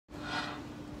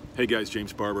Hey guys,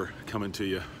 James Barbour coming to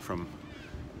you from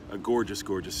a gorgeous,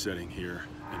 gorgeous setting here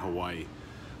in Hawaii.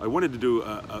 I wanted to do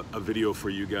a video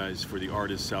for you guys, for the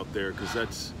artists out there, because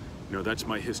that's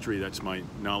my history, that's my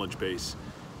knowledge base.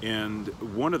 And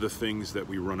one of the things that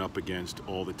we run up against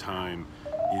all the time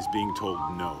is being told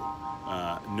no.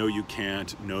 No, you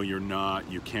can't. No, you're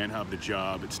not. You can't have the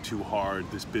job. It's too hard.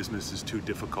 This business is too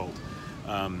difficult.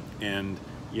 And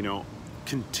you know,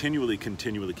 continually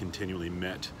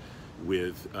met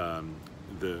with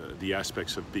the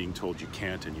aspects of being told you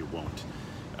can't and you won't.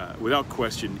 Without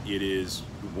question, it is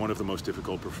one of the most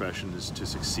difficult professions to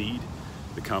succeed.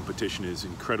 The competition is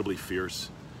incredibly fierce.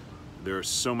 There are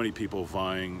so many people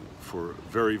vying for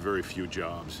very, very few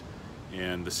jobs,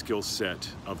 and the skill set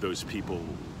of those people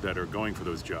that are going for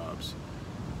those jobs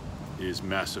is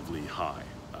massively high.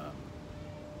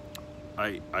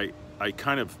 I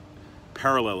kind of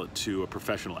parallel it to a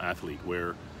professional athlete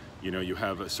where you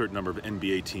have a certain number of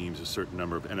NBA teams, a certain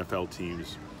number of NFL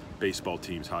teams, baseball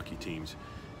teams, hockey teams,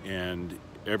 and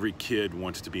every kid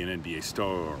wants to be an NBA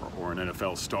star or an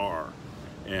NFL star,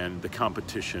 and the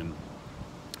competition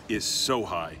is so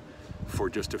high for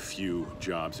just a few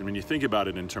jobs. And when you think about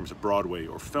it in terms of Broadway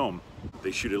or film,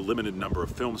 they shoot a limited number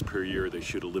of films per year, they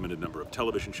shoot a limited number of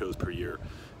television shows per year.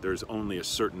 There's only a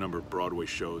certain number of Broadway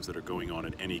shows that are going on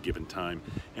at any given time,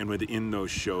 and within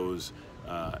those shows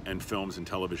and films and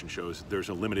television shows, there's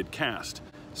a limited cast.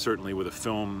 Certainly with a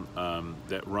film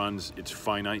that runs, it's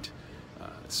finite.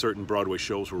 Certain Broadway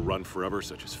shows will run forever,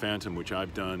 such as Phantom, which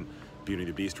I've done. Beauty and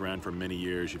the Beast ran for many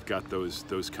years. You've got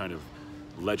those kind of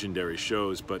legendary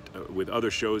shows, but with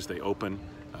other shows, they open,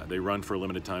 they run for a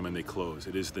limited time, and they close.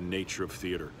 It is the nature of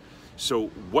theater. So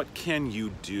what can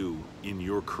you do in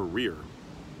your career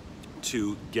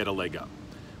to get a leg up?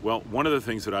 Well, one of the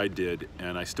things that I did,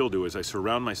 and I still do, is I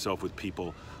surround myself with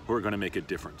people who are going to make a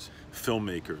difference.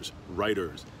 Filmmakers,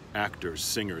 writers, actors,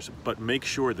 singers, but make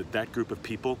sure that that group of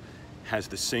people has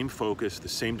the same focus, the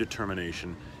same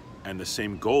determination, and the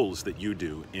same goals that you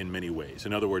do in many ways.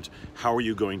 In other words, how are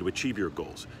you going to achieve your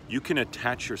goals? You can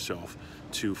attach yourself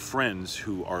to friends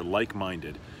who are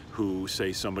like-minded, who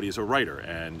say somebody is a writer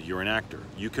and you're an actor.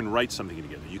 You can write something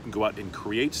together. You can go out and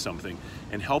create something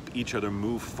and help each other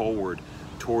move forward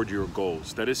toward your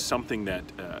goals. That is something that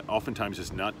oftentimes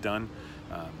is not done.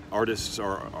 Artists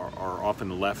are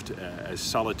often left as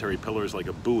solitary pillars, like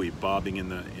a buoy bobbing in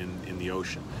the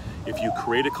ocean. If you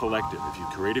create a collective, if you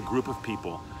create a group of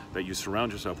people that you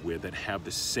surround yourself with that have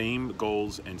the same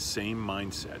goals and same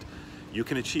mindset, you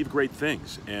can achieve great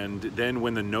things. And then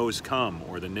when the no's come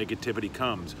or the negativity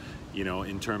comes,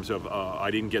 in terms of I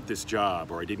didn't get this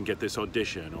job, or I didn't get this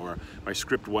audition, or my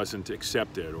script wasn't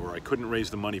accepted, or I couldn't raise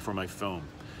the money for my film,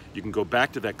 you can go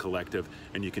back to that collective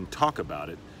and you can talk about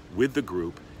it with the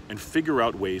group and figure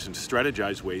out ways and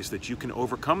strategize ways that you can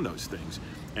overcome those things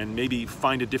and maybe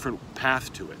find a different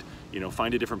path to it.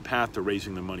 Find a different path to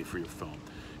raising the money for your film.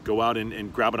 Go out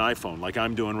and grab an iPhone like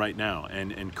I'm doing right now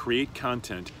and create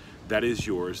content that is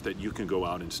yours that you can go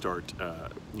out and start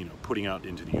putting out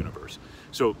into the universe.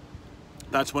 So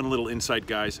that's one little insight,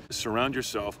 guys. Surround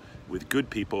yourself with good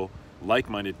people,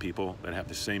 like-minded people that have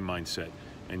the same mindset,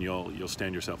 and you'll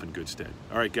stand yourself in good stead.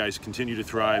 All right, guys, continue to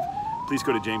thrive. Please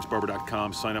go to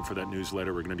jamesbarbour.com, sign up for that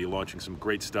newsletter. We're going to be launching some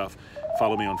great stuff.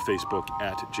 Follow me on Facebook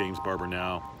at James Barbour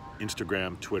Now,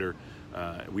 Instagram, Twitter.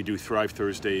 We do Thrive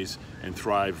Thursdays and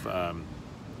Thrive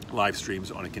live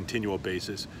streams on a continual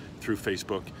basis through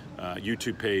Facebook.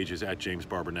 YouTube page is at James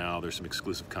Barbour Now. There's some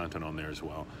exclusive content on there as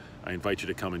well. I invite you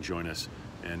to come and join us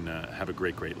and have a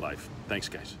great, great life. Thanks,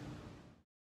 guys.